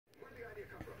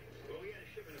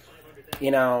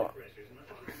You know,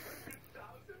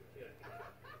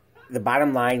 the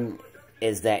bottom line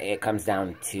is that it comes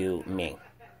down to me.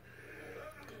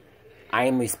 I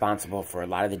am responsible for a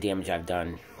lot of the damage I've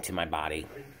done to my body.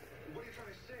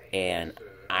 And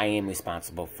I am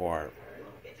responsible for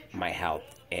my health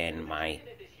and my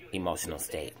emotional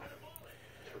state.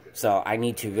 So I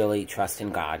need to really trust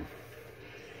in God.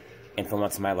 And for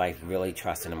once in my life, really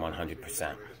trust in Him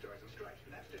 100%.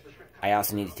 I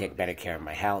also need to take better care of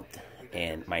my health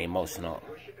and my emotional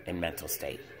and mental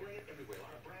state.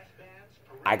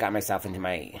 I got myself into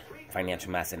my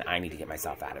financial mess and I need to get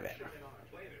myself out of it.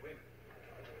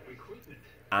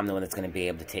 I'm the one that's going to be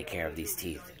able to take care of these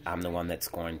teeth. I'm the one that's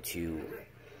going to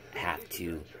have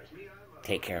to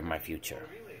take care of my future.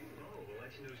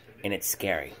 And it's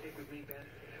scary.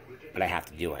 But I have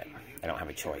to do it. I don't have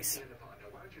a choice.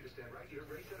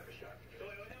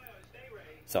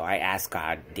 So I ask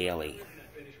God daily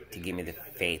to give me the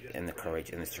faith and the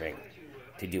courage and the strength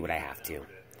to do what I have to.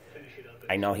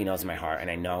 I know He knows my heart, and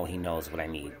I know He knows what I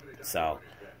need. So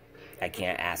I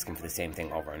can't ask Him for the same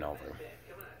thing over and over.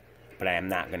 But I am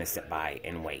not going to sit by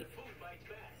and wait.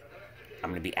 I'm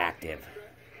going to be active.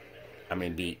 I'm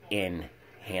going to be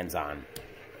hands-on.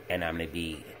 And I'm going to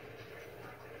be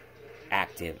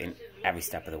active in every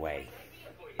step of the way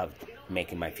of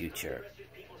making my future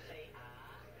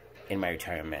in my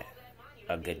retirement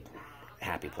a good,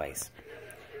 happy place.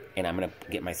 And I'm going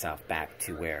to get myself back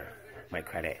to where my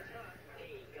credit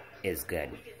is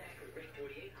good.